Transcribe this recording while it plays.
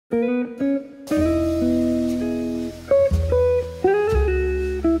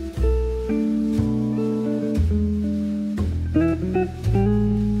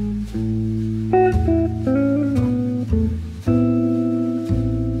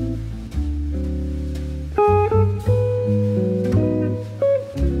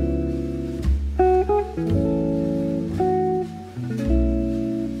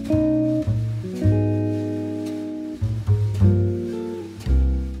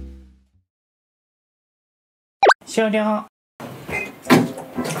終了。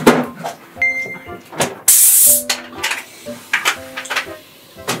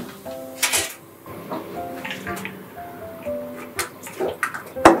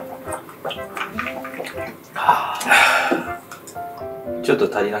ちょっと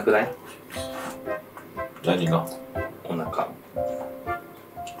足りなくない？何が？お腹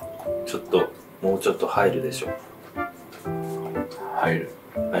ちょっともうちょっと入るでしょ。入る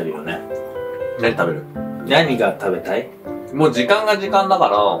よね。何食べる？何が食べたい？もう時間が時間だか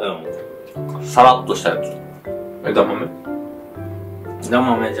ら、さらっとしたやつ。枝豆？枝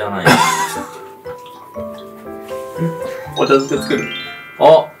豆じゃない。お茶漬け作る？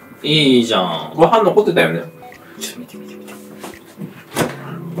あ、いいじゃん。ご飯残ってたよね。ちょっと見て見て見て。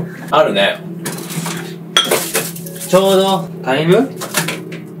あるね。ちょうど足りる？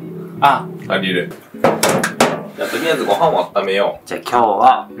あ、足りる。じゃあとりあえずご飯を温めよじゃあ今日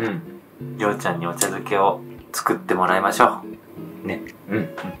はう。りょうちゃんにお茶漬けを作ってもらいましょうね。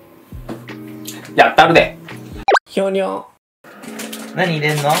やったるで。ひょにょ。何入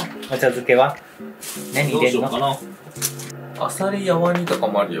れんの？お茶漬けは何入れんの？どうしようかな。あさりやわにとか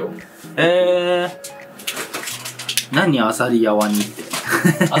もあるよ。何あさりやわにって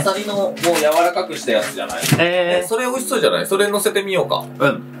あさりのもう柔らかくしたやつじゃない？それ美味しそうじゃない？それ乗せてみようか。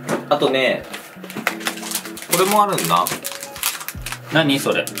あとね、これもあるんだ。何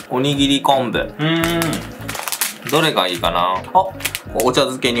それ？おにぎり昆布。どれがいいかな。あ、お茶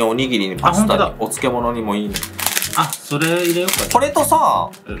漬けにおにぎりにパスタにお漬物にもいいね。あ、それ入れようか。これと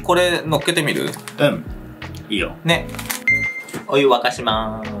さ、これ乗っけてみる？いいよ。ね。お湯沸かし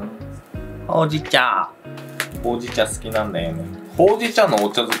まーす。ほうじ茶。ほうじ茶好きなんだよね。ほうじ茶のお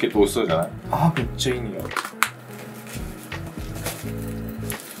茶漬けって美味しそうじゃない？あ、めっちゃいい匂い。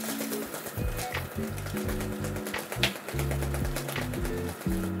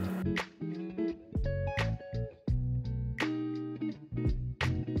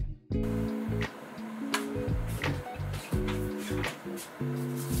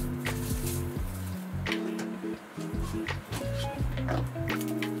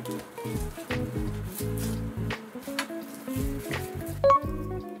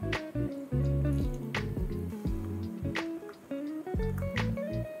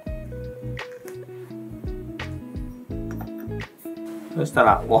そした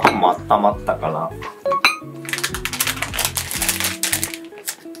らご飯も温まったから、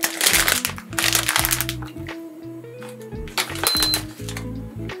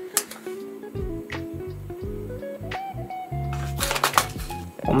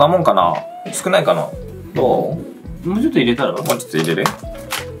こんなもんかな？少ないかな？どう？もうちょっと入れたら？もうちょっと入れる？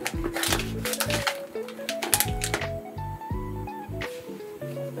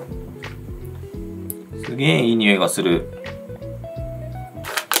すげえいい匂いがする。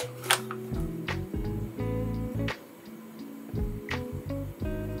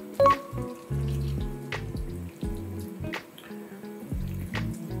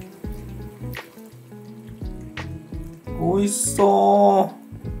美味しそ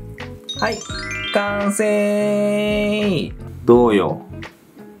う。はい、完成。どうよ。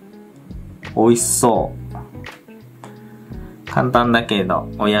美味しそう。簡単だけど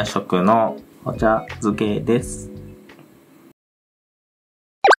お夜食のお茶漬けです。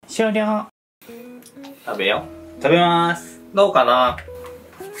終了。食べよ食べます。う。どうかな。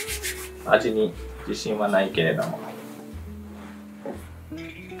味に自信はないけれども。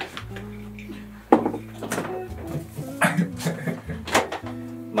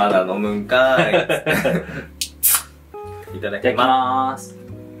まだ飲むんかーい。いただきます。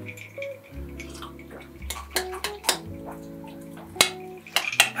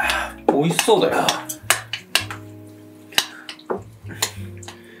美味しそうだよ。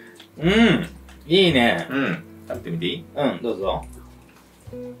いいね。食べてみていい？どうぞ。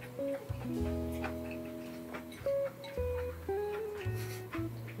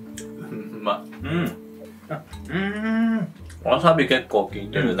うまっ。わさび結構効い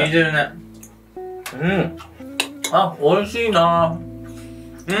てるね。効いてるね。あ、美味しいな。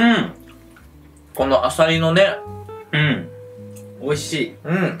このあさりのね。美味しい。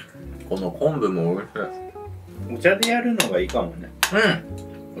この昆布も美味しい。お茶でやるのがいいかもね。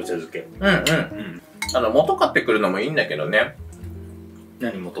お茶漬け。元買ってくるのもいいんだけどね。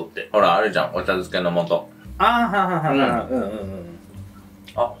何元って？ほら、あるじゃん、お茶漬けの素。あ、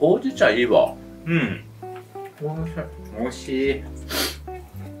ほうじ茶いいわ。美味しい。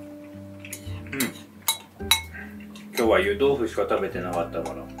今日は湯豆腐しか食べてなかった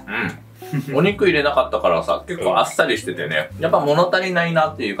から。お肉入れなかったからさ、結構あっさりしててね。やっぱ物足りないな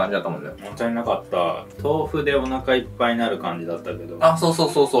っていう感じだったもんね。物足りなかった。豆腐でお腹いっぱいになる感じだったけど。あ、そうそう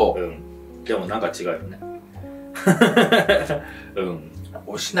そうそう。でもなんか違うよね。うん。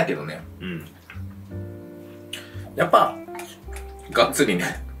美味しいんだけどね。うん。やっぱ、がっつり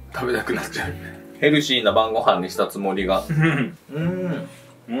ね、食べたくなっちゃう。ヘルシーな晩ご飯にしたつもりが。おいしい。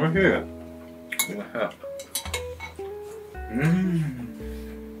おいしい。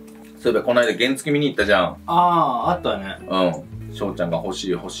そういえばこの間原付見に行ったじゃん。ああ、あったね。うん。翔ちゃんが欲し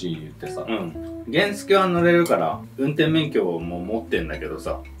い欲しい言ってさ。うん。原付は乗れるから、運転免許も持ってんだけど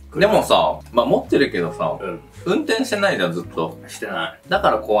さ。でもさ、まあ持ってるけどさ、うん。運転してないじゃん、ずっと。してない。だ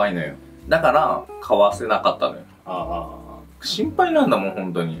から怖いのよ。だから、買わせなかったのよ。あ心配なんだもん、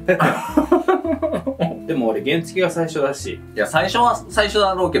本当に。あ。でも俺原付が最初だし。いや、最初は最初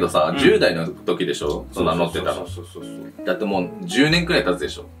だろうけどさ、10代の時でしょ、そんな乗ってたら。そうそうそう。だってもう10年くらい経つで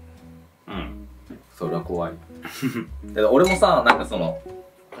しょ。うん。それは怖い。だ俺もさ、なんかその、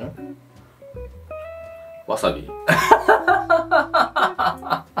わさび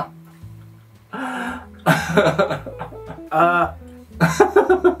あ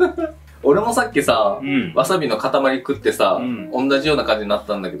俺もさっきさ、うんわさびの塊食ってさ、うん同じような感じになっ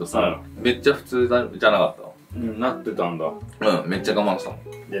たんだけどさ、めっちゃ普通じゃなかっうん、なってたんだ。た。うん、めっちゃ我慢したもん。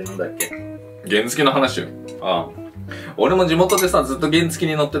で、なんだっけ。原付の話よ。あ俺も地元でさ、ずっと原付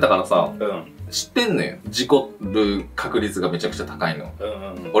に乗ってたからさ、あ。うん。知ってんのよ。事故る確率がめちゃくちゃ高いの。う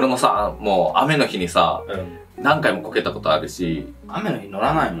ん。俺もさ、もう雨の日にさ、うん。何回もこけたことあるし。雨の日乗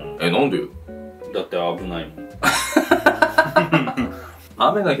らないもん。なんでよ。だって危ないもん。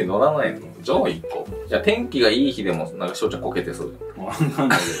雨の日乗らないの？じゃあ行こう。じゃあ天気がいい日でも、なんか翔ちゃんこけてそうじなん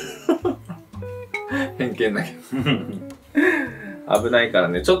だゃん。偏見だけど。危ないから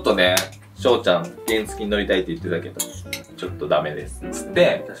ね、ちょっとね、翔ちゃん原付に乗りたいって言ってたけど、ちょっとダメです。つっ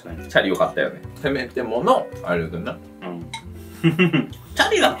て、確かに。チャリよかったよね。せめてもの、あれだけどな。うん。チャ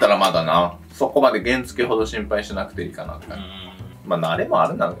リだったらまだな、そこまで原付ほど心配しなくていいかなって感じ。まあ慣れもあ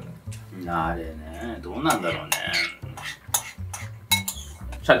るんだろうね。あれね、どうなんだろうね。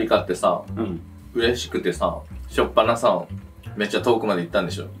チャリ買ってさ、うん。嬉しくてさ、しょっぱなさ、めっちゃ遠くまで行ったん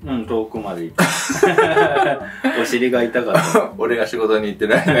でしょ。うん、遠くまで行った。お尻が痛かった。俺が仕事に行って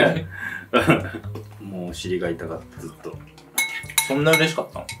る間に。もうお尻が痛かった、ずっと。そんな嬉しかっ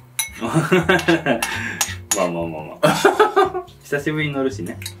たの？まあ。久しぶりに乗るし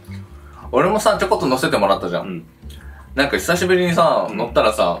ね。俺もさ、ちょこっと乗せてもらったじゃん。うん。なんか久しぶりにさ、乗った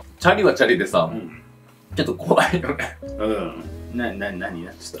らさ、チャリはチャリでさ、ちょっと怖いよね。うん。何なっ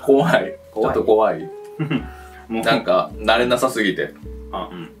ちゃった？怖い。ちょっと怖い。もうなんか、慣れなさすぎて。あ、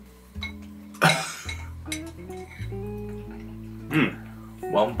う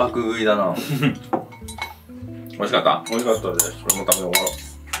ん。わんぱく食いだな。美味しかった。美味しかったです。これも食べ終わろう。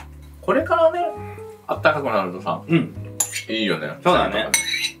これからね、あったかくなるとさ、うん。いいよね。そうだね。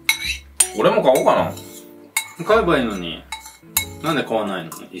俺も買おうかな。買えばいいのに。なんで買わない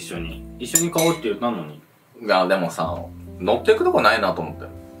の？一緒に買おうって言ったのに。いや、でもさ、乗っていくとこないなと思って。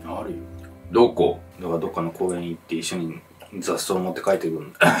あるよ。どこ？だからどっかの公園行って一緒に雑草持って帰ってくるの。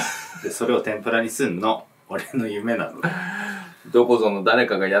で、それを天ぷらにすんの。俺の夢なの。どこぞの誰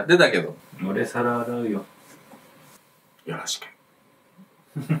かがやってたけど。俺皿洗うよ。よろしく。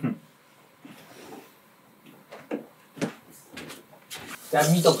じゃあ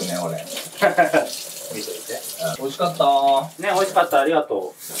見とくね、俺。見といて。美味しかったー。ね、美味しかった。ありがとう。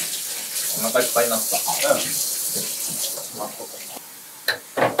お腹いっぱいになった。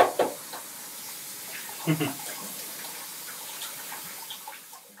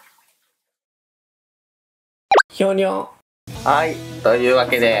ひょにょ。はい、というわ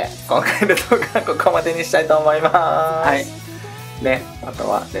けで今回の動画はここまでにしたいと思います。はい。ね、あと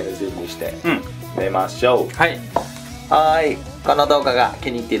は寝る準備して寝ましょう。はい。はい。この動画が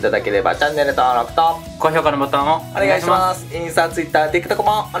気に入っていただければチャンネル登録と高評価のボタンをお願いします。インスタ、ツイッター、TikTok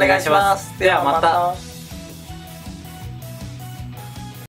もお願いします。ではまた。